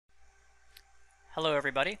Hello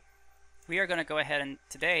everybody. We are going to go ahead and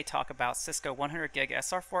today talk about Cisco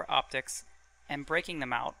 100G-SR4 optics and breaking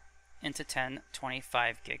them out into 10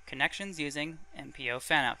 25G connections using MPO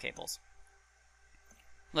fan-out cables.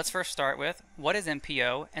 Let's first start with what is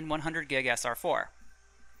MPO and 100G-SR4.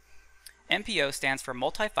 MPO stands for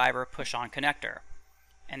multi-fiber push-on connector,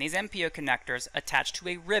 and these MPO connectors attach to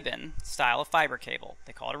a ribbon style of fiber cable.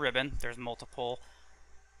 They call it a ribbon. There's multiple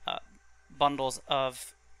bundles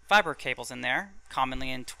of fiber cables in there,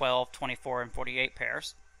 commonly in 12, 24, and 48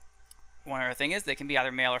 pairs. One other thing is they can be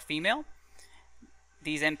either male or female.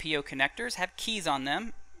 These MPO connectors have keys on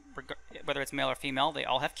them. Whether it's male or female, they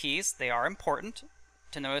all have keys. They are important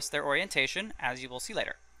to notice their orientation, as you will see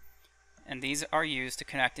later. And these are used to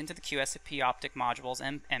connect into the QSFP optic modules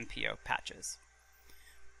and MPO patches.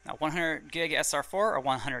 Now 100G-SR4 or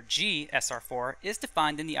 100G-SR4 is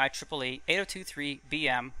defined in the IEEE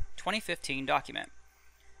 8023-BM 2015 document.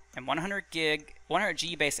 And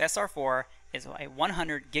 100G-based SR4 is a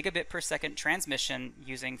 100 gigabit per second transmission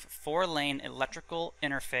using 4-lane electrical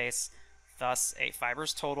interface, thus a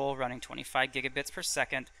fibers total running 25 gigabits per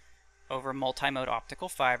second over multi-mode optical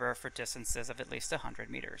fiber for distances of at least 100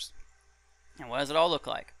 meters. And what does it all look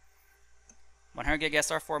like? 100G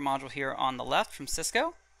SR4 module here on the left from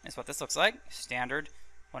Cisco is what this looks like. Standard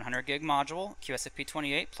 100 gig module,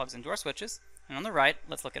 QSFP28 plugs into our switches. And on the right,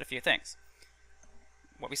 let's look at a few things.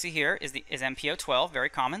 What we see here is MPO 12, very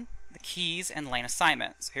common, the keys and lane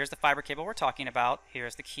assignment. So here's the fiber cable we're talking about.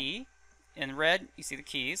 Here's the key. In red, you see the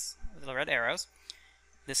keys, the red arrows.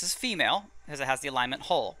 This is female, because it has the alignment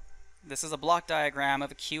hole. This is a block diagram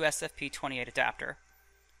of a QSFP28 adapter.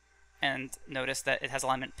 And notice that it has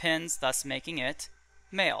alignment pins, thus making it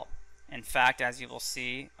male. In fact, as you will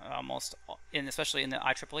see, especially in the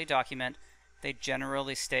IEEE document, they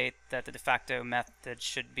generally state that the de facto method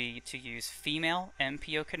should be to use female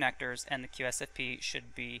MPO connectors and the QSFP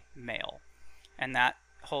should be male. And that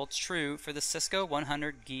holds true for the Cisco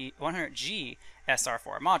 100G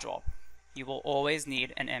SR4 module. You will always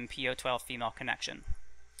need an MPO 12 female connection.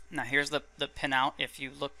 Now here's the pinout. If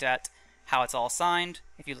you looked at how it's all assigned,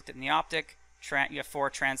 if you looked at in the optic, you have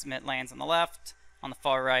 4 transmit lanes on the left, on the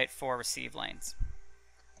far right 4 receive lanes.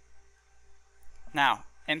 Now,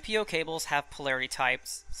 MPO cables have polarity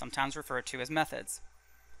types, sometimes referred to as methods.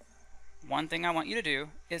 One thing I want you to do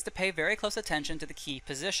is to pay very close attention to the key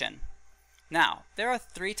position. Now, there are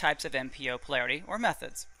 3 types of MPO polarity or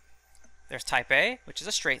methods. There's Type A, which is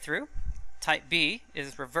a straight through. Type B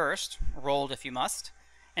is reversed, rolled if you must.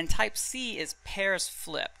 And Type C is pairs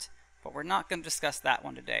flipped, but we're not going to discuss that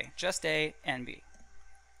one today, just A and B.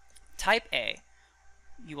 Type A,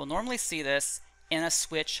 you will normally see this in a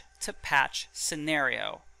switch to patch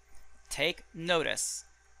scenario. Take notice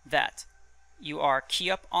that you are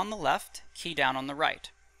key up on the left, key down on the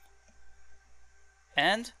right.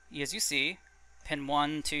 And as you see, pin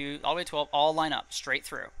 1, 2, all the way to 12 all line up straight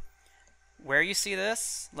through. Where you see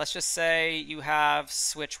this, let's just say you have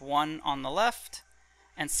switch 1 on the left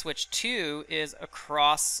and switch 2 is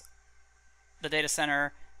across the data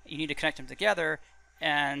center. You need to connect them together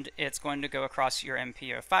and it's going to go across your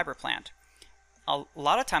MPO fiber plant. A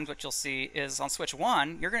lot of times what you'll see is on switch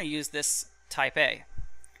 1, you're going to use this Type A.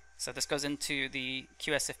 So this goes into the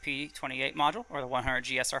QSFP28 module, or the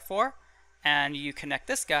 100G-SR4, and you connect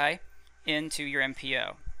this guy into your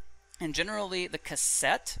MPO. And generally the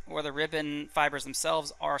cassette or the ribbon fibers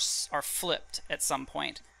themselves are flipped at some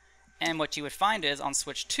point. And what you would find is on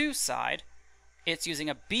switch 2 side, it's using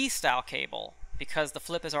a B-style cable because the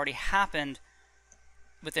flip has already happened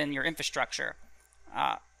within your infrastructure.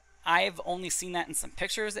 I've only seen that in some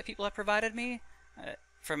pictures that people have provided me.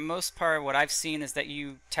 For the most part, what I've seen is that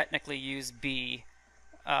you technically use B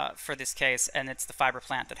for this case, and it's the fiber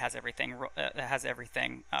plant that has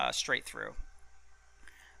everything straight through.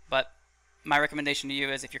 But my recommendation to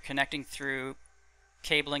you is if you're connecting through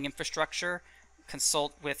cabling infrastructure,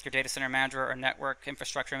 consult with your data center manager or network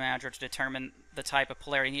infrastructure manager to determine the type of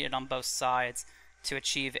polarity needed on both sides to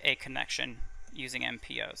achieve a connection using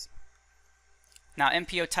MPOs. Now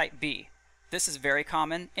MPO Type-B. This is very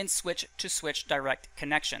common in switch-to-switch direct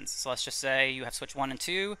connections. So let's just say you have switch 1 and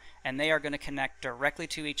 2 and they are going to connect directly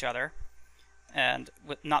to each other and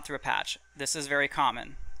not through a patch. This is very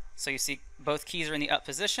common. So you see both keys are in the up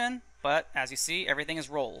position, but as you see everything is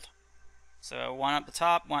rolled. So one at the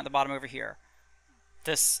top, one at the bottom over here.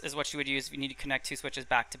 This is what you would use if you need to connect 2 switches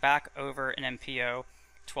back to back over an MPO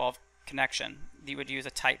 12 connection. You would use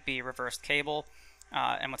a Type-B reversed cable,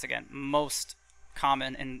 and once again, most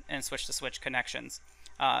common in switch-to-switch connections.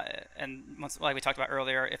 And like we talked about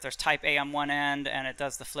earlier, if there's Type A on one end and it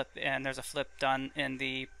does the flip, and there's a flip done in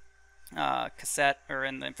the cassette or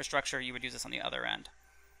in the infrastructure, you would use this on the other end.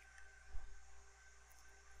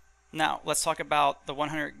 Now, let's talk about the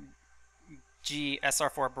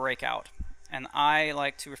 100G-SR4 breakout. And I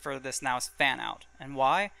like to refer to this now as fan out. And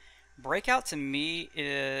why? Breakout to me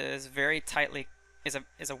is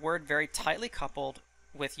a word very tightly coupled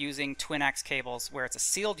with using twin-ax cables, where it's a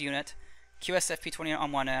sealed unit, QSFP28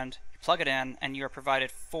 on one end, you plug it in, and you are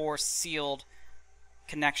provided 4 sealed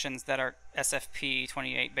connections that are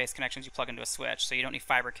SFP28 based connections you plug into a switch, so you don't need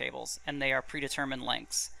fiber cables, and they are predetermined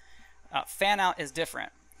lengths. Fan out is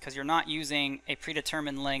different, because you're not using a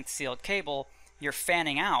predetermined length sealed cable, you're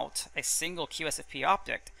fanning out a single QSFP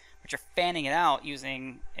optic, but you're fanning it out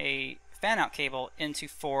using a fan out cable into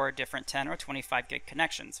 4 different 10 or 25 gig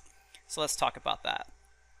connections. So let's talk about that.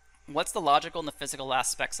 What's the logical and the physical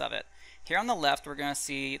aspects of it? Here on the left, we're going to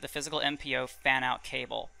see the physical MPO fan out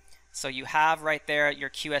cable. So you have right there your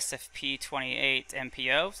QSFP28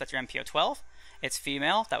 MPO, so that's your MPO 12. It's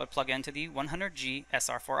female, that would plug into the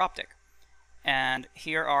 100G-SR4 optic. And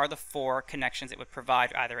here are the 4 connections it would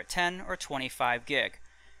provide, either at 10 or 25 gig.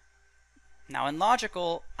 Now in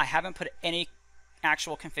logical, I haven't put any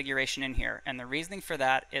actual configuration in here, and the reasoning for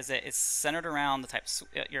that is that it's centered around the type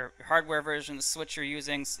of your hardware version, the switch you're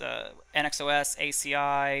using, NXOS,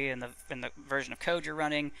 ACI, and the version of code you're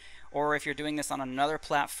running, or if you're doing this on another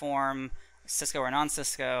platform, Cisco or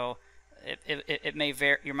non-Cisco, it may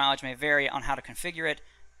vary, your mileage may vary on how to configure it,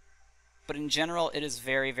 but in general it is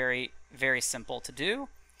very, very, very simple to do.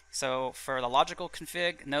 So for the logical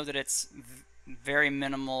config, know that it's very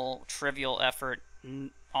minimal, trivial effort.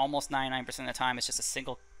 Almost 99% of the time it's just a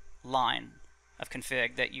single line of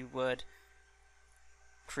config that you would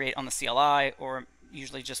create on the CLI, or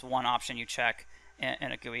usually just one option you check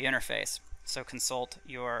in a GUI interface. So consult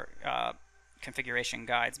your configuration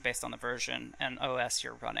guides based on the version and OS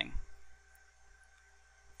you're running.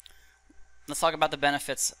 Let's talk about the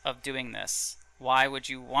benefits of doing this. Why would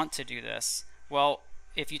you want to do this? Well,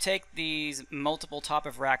 if you take these multiple top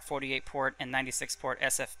of rack 48 port and 96 port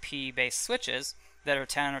SFP based switches that are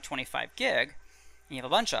 10 or 25 gig, you have a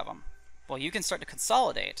bunch of them. Well, you can start to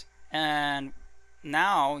consolidate, and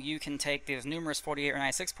now you can take these numerous 48 or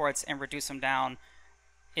 96 ports and reduce them down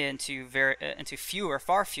into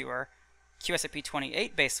far fewer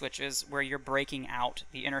QSFP28 based switches, where you're breaking out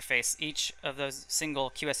the interface, each of those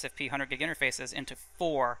single QSFP 100 gig interfaces, into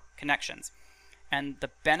 4 connections. And the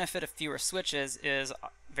benefit of fewer switches is,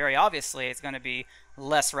 very obviously, it's going to be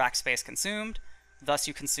less rack space consumed, thus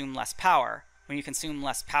you consume less power. When you consume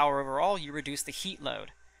less power overall, you reduce the heat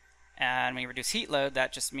load. And when you reduce heat load,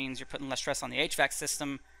 that just means you're putting less stress on the HVAC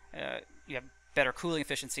system, you have better cooling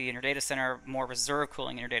efficiency in your data center, more reserve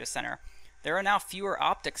cooling in your data center. There are now fewer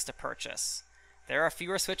optics to purchase. There are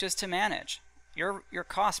fewer switches to manage. Your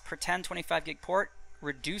cost per 10, 25 gig port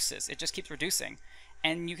reduces. It just keeps reducing.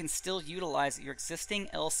 And you can still utilize your existing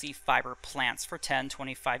LC fiber plants for 10,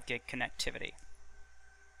 25 gig connectivity.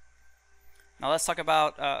 Now let's talk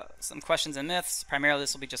about some questions and myths. Primarily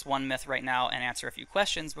this will be just one myth right now, and answer a few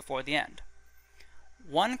questions before the end.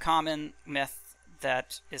 One common myth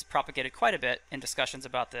that is propagated quite a bit in discussions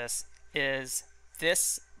about this is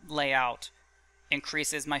this layout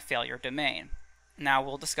increases my failure domain. Now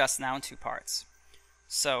we'll discuss now in 2 parts.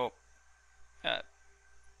 So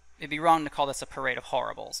it'd be wrong to call this a parade of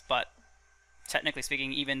horribles, but technically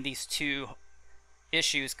speaking, even these 2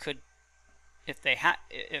 issues could, if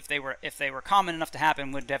they were common enough to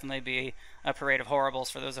happen, would definitely be a parade of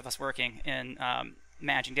horribles for those of us working in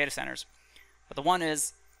managing data centers. But the one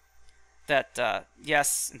is that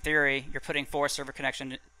yes, in theory, you're putting 4 server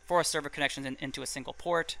connections into a single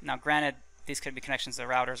port. Now, granted, these could be connections to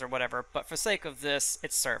routers or whatever, but for sake of this,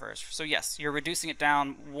 it's servers. So yes, you're reducing it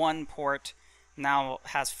down. 1 port now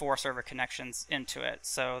has 4 server connections into it.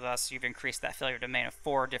 So thus, you've increased that failure domain of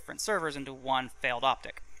 4 different servers into 1 failed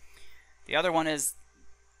optic. The other one is,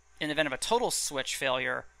 in the event of a total switch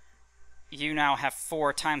failure, you now have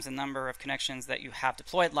 4 times the number of connections that you have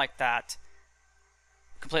deployed like that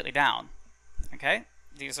completely down. Okay?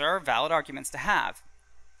 These are valid arguments to have.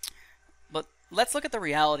 But let's look at the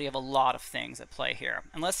reality of a lot of things at play here.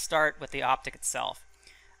 And let's start with the optic itself.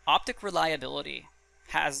 Optic reliability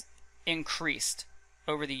has increased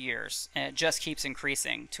over the years, and it just keeps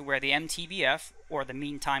increasing to where the MTBF, or the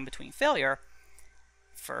mean time between failure,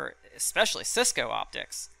 for especially Cisco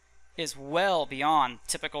optics, is well beyond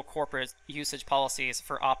typical corporate usage policies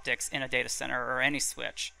for optics in a data center or any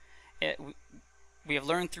switch. We have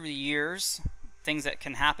learned through the years things that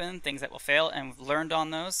can happen, things that will fail, and we've learned on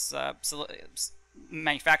those.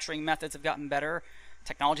 Manufacturing methods have gotten better,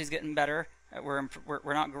 technology is getting better. We're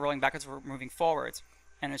not rolling backwards, we're moving forwards.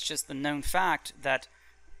 And it's just the known fact that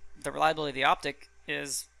the reliability of the optic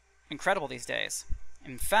is incredible these days.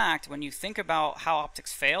 In fact, when you think about how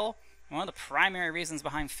optics fail, one of the primary reasons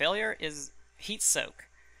behind failure is heat soak,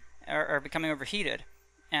 or becoming overheated.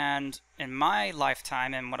 And in my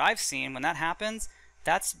lifetime, and what I've seen, when that happens,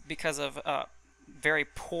 that's because of very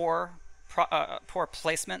poor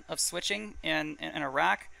placement of switching in a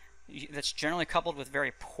rack that's generally coupled with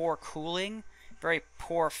very poor cooling, very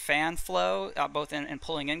poor fan flow, both in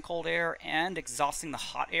pulling in cold air and exhausting the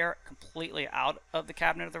hot air completely out of the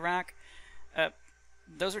cabinet of the rack.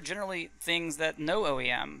 Those are generally things that no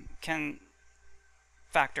OEM can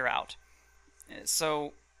factor out.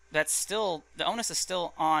 So that's still, the onus is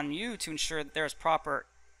still on you to ensure that there's proper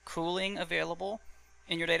cooling available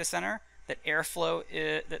in your data center, that airflow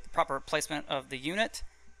is, that the proper placement of the unit,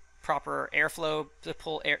 proper airflow to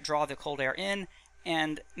draw the cold air in,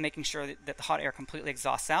 and making sure that the hot air completely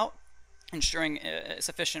exhausts out, ensuring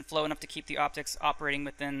sufficient flow enough to keep the optics operating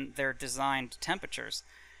within their designed temperatures.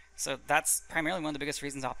 So that's primarily one of the biggest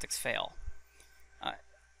reasons optics fail.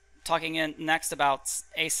 Talking next about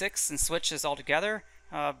ASICs and switches altogether,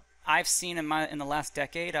 I've seen in the last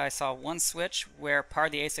decade, I saw one switch where part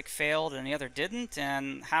of the ASIC failed and the other didn't,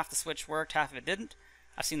 and half the switch worked, half of it didn't.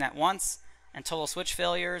 I've seen that once. And total switch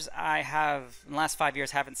failures, I have, in the last 5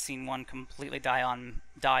 years, haven't seen one completely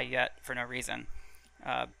die yet for no reason.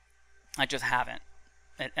 I just haven't.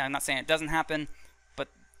 I'm not saying it doesn't happen, but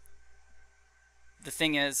the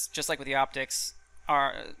thing is, just like with the optics,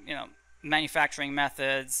 our manufacturing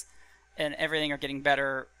methods and everything are getting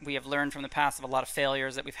better. We have learned from the past of a lot of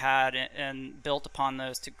failures that we've had and built upon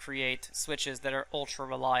those to create switches that are ultra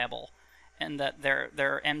reliable, and that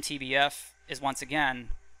their MTBF is, once again,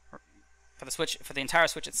 for the entire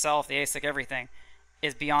switch itself, the ASIC, everything,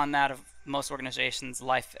 is beyond that of most organizations'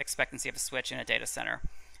 life expectancy of a switch in a data center.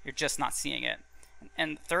 You're just not seeing it.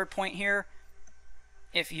 And third point here,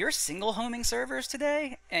 if you're single homing servers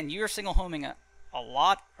today and you're single homing a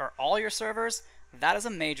lot or all your servers, that is a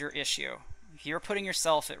major issue. You're putting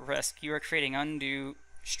yourself at risk. You are creating undue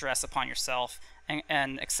stress upon yourself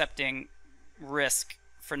and accepting risk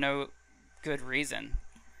for no good reason.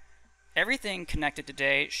 Everything connected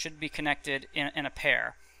today should be connected in a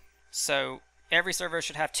pair. So every server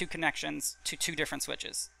should have 2 connections to 2 different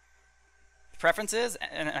switches. The preference is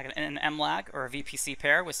an MLAG or a VPC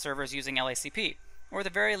pair with servers using LACP, or at the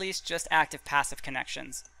very least just active-passive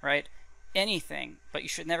connections, right? Anything, but you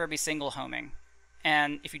should never be single homing.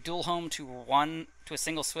 And if you dual home to a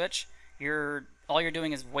single switch, all you're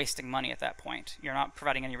doing is wasting money at that point. You're not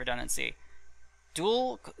providing any redundancy.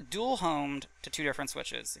 Dual homed to 2 different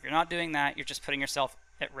switches. If you're not doing that, you're just putting yourself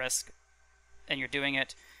at risk, and you're doing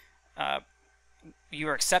it. You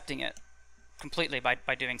are accepting it completely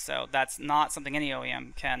by doing so. That's not something any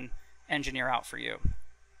OEM can engineer out for you.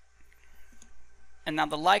 And now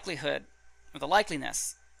the likelihood, or the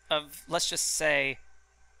likeliness of, let's just say,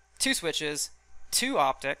 2 switches, 2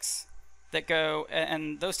 optics that go,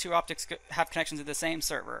 and those 2 optics have connections to the same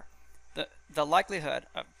server. The likelihood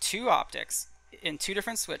of 2 optics in 2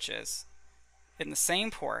 different switches in the same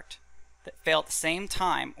port that fail at the same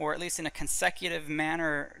time, or at least in a consecutive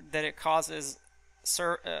manner that it causes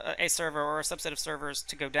a server or a subset of servers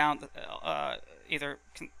to go down either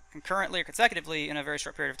concurrently or consecutively in a very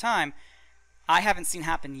short period of time, I haven't seen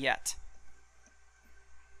happen yet.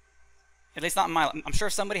 At least not in my life. I'm sure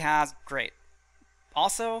if somebody has, great.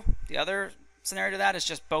 Also, the other scenario to that is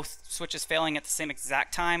just both switches failing at the same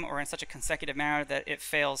exact time or in such a consecutive manner that it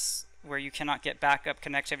fails where you cannot get backup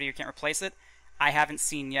connectivity, you can't replace it. I haven't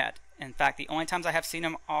seen yet. In fact, the only times I have seen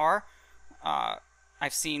them are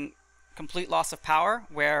I've seen complete loss of power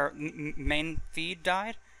where main feed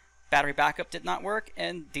died, battery backup did not work,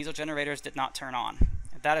 and diesel generators did not turn on.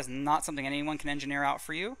 That is not something anyone can engineer out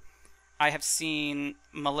for you. I have seen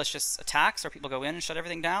malicious attacks where people go in and shut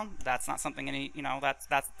everything down. That's not something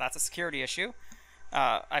that's a security issue.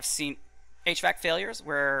 I've seen HVAC failures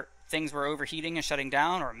where things were overheating and shutting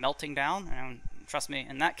down or melting down. And trust me,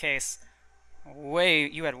 in that case,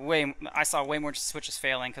 I saw way more switches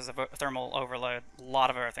failing because of thermal overload. A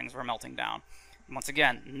lot of other things were melting down. Once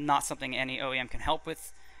again, not something any OEM can help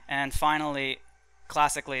with. And finally,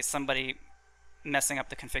 classically, somebody messing up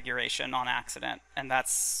the configuration on accident, and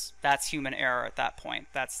that's human error at that point.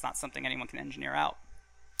 That's not something anyone can engineer out.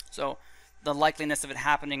 So the likeliness of it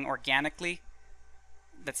happening organically,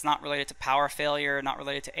 that's not related to power failure, not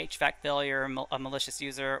related to HVAC failure, a malicious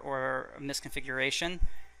user, or a misconfiguration,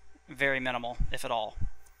 very minimal, if at all.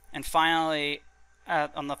 And finally,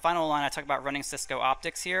 on the final line, I talk about running Cisco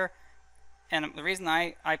optics here. And the reason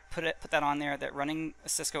I put that on there, that running a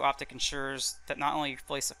Cisco optic ensures that not only you're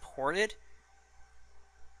fully supported,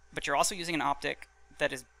 but you're also using an optic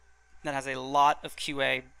that is that has a lot of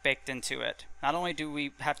QA baked into it. Not only do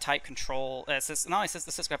we have tight control, not only does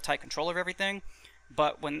the Cisco have tight control over everything,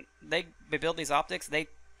 but when they build these optics,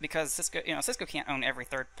 because Cisco can't own every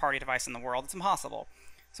third-party device in the world. It's impossible.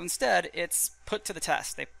 So instead, it's put to the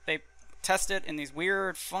test. They test it in these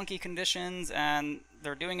weird, funky conditions, and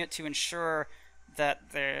they're doing it to ensure that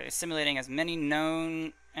they're simulating as many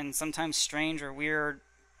known and sometimes strange or weird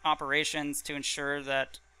operations to ensure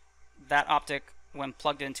that that optic, when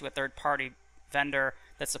plugged into a third-party vendor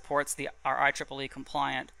that supports our IEEE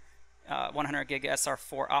compliant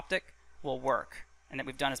 100G-SR4 optic, will work, and that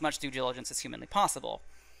we've done as much due diligence as humanly possible.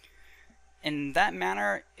 In that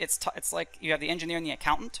manner, it's like you have the engineer and the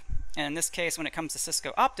accountant, and in this case, when it comes to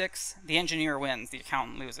Cisco optics, the engineer wins, the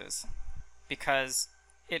accountant loses, because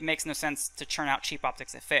it makes no sense to churn out cheap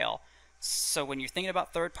optics that fail. So when you're thinking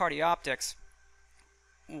about third-party optics,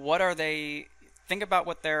 what are they? Think about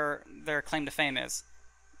what their claim to fame is.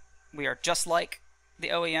 We are just like the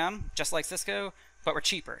OEM, just like Cisco, but we're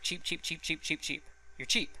cheaper. Cheap, cheap, cheap, cheap, cheap, cheap. You're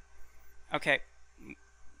cheap. Okay.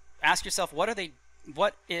 Ask yourself, what are they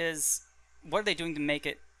doing to make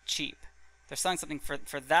it cheap? They're selling something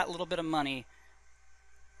for that little bit of money.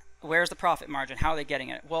 Where's the profit margin? How are they getting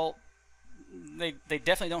it? Well, they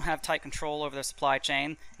definitely don't have tight control over their supply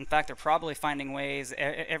chain. In fact, they're probably finding ways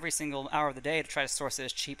every single hour of the day to try to source it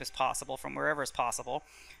as cheap as possible from wherever is possible.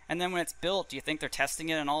 And then when it's built, do you think they're testing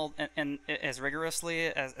it and as rigorously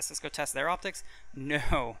as Cisco tests their optics?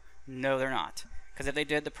 No, they're not. Because if they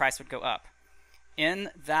did, the price would go up. In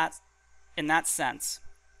that sense,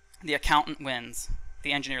 the accountant wins,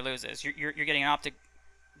 the engineer loses. You're getting an optic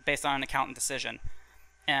based on an accountant decision.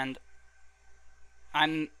 And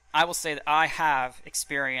I will say that I have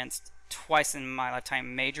experienced twice in my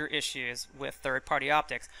lifetime major issues with third-party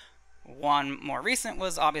optics. One more recent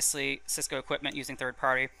was obviously Cisco equipment using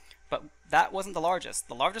third-party, but that wasn't the largest.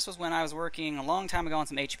 The largest was when I was working a long time ago on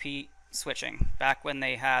some HP switching, back when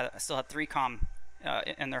they still had 3Com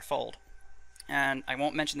in their fold. And I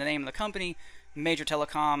won't mention the name of the company, major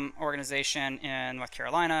telecom organization in North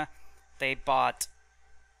Carolina. They bought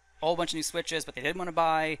a whole bunch of new switches, but they didn't want to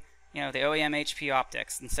buy the OEM HP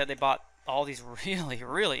optics. Instead, they bought all these really,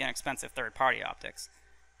 really inexpensive third-party optics.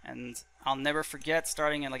 And I'll never forget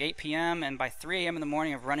starting at like 8 p.m. and by 3 a.m. in the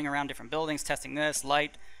morning of running around different buildings, testing this,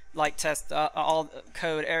 light test, all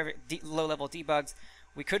code, low-level debugs.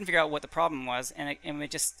 We couldn't figure out what the problem was, and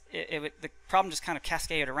the problem just kind of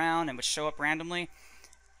cascaded around and would show up randomly.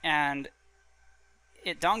 And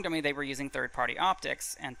it dawned on me they were using third-party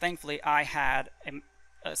optics, and thankfully I had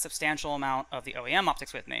a substantial amount of the OEM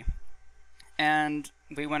optics with me. And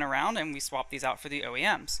we went around and we swapped these out for the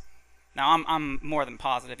OEMs. Now I'm more than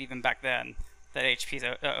positive, even back then, that HP's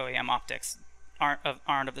OEM optics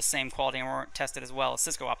aren't of the same quality and weren't tested as well as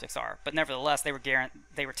Cisco optics are. But nevertheless, they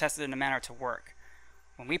were tested in a manner to work.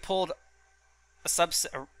 When we pulled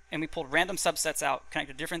random subsets out,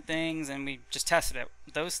 connected to different things, and we just tested it,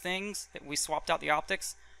 those things that we swapped out the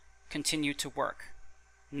optics continued to work.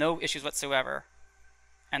 No issues whatsoever.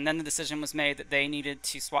 And then the decision was made that they needed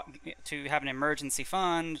to have an emergency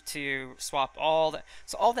fund to swap all that.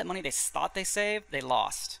 So all that money they thought they saved, they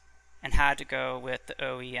lost and had to go with the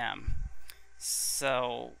OEM.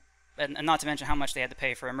 So, and not to mention how much they had to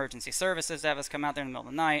pay for emergency services to have us come out there in the middle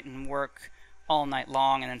of the night and work all night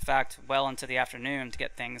long, and in fact well into the afternoon to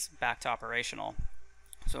get things back to operational.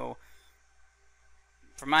 So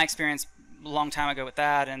from my experience a long time ago with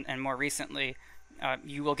that, and more recently,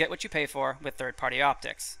 you will get what you pay for with third-party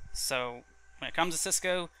optics. So when it comes to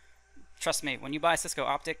Cisco, trust me, when you buy a Cisco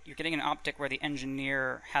optic, you're getting an optic where the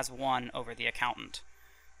engineer has won over the accountant.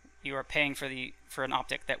 You are paying for an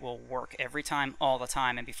optic that will work every time, all the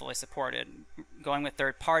time, and be fully supported. Going with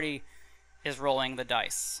third-party is rolling the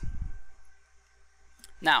dice.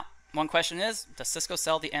 Now, one question is, does Cisco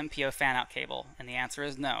sell the MPO fan-out cable? And the answer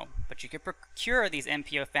is no, but you can procure these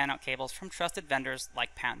MPO fan-out cables from trusted vendors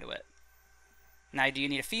like Panduit. Now, do you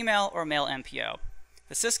need a female or male MPO?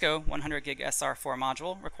 The Cisco 100G-SR4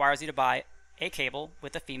 module requires you to buy a cable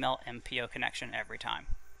with a female MPO connection every time.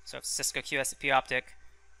 So if Cisco QSFP optic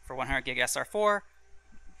for 100G-SR4,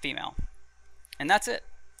 female. And that's it.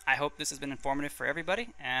 I hope this has been informative for everybody,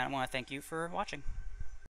 and I want to thank you for watching.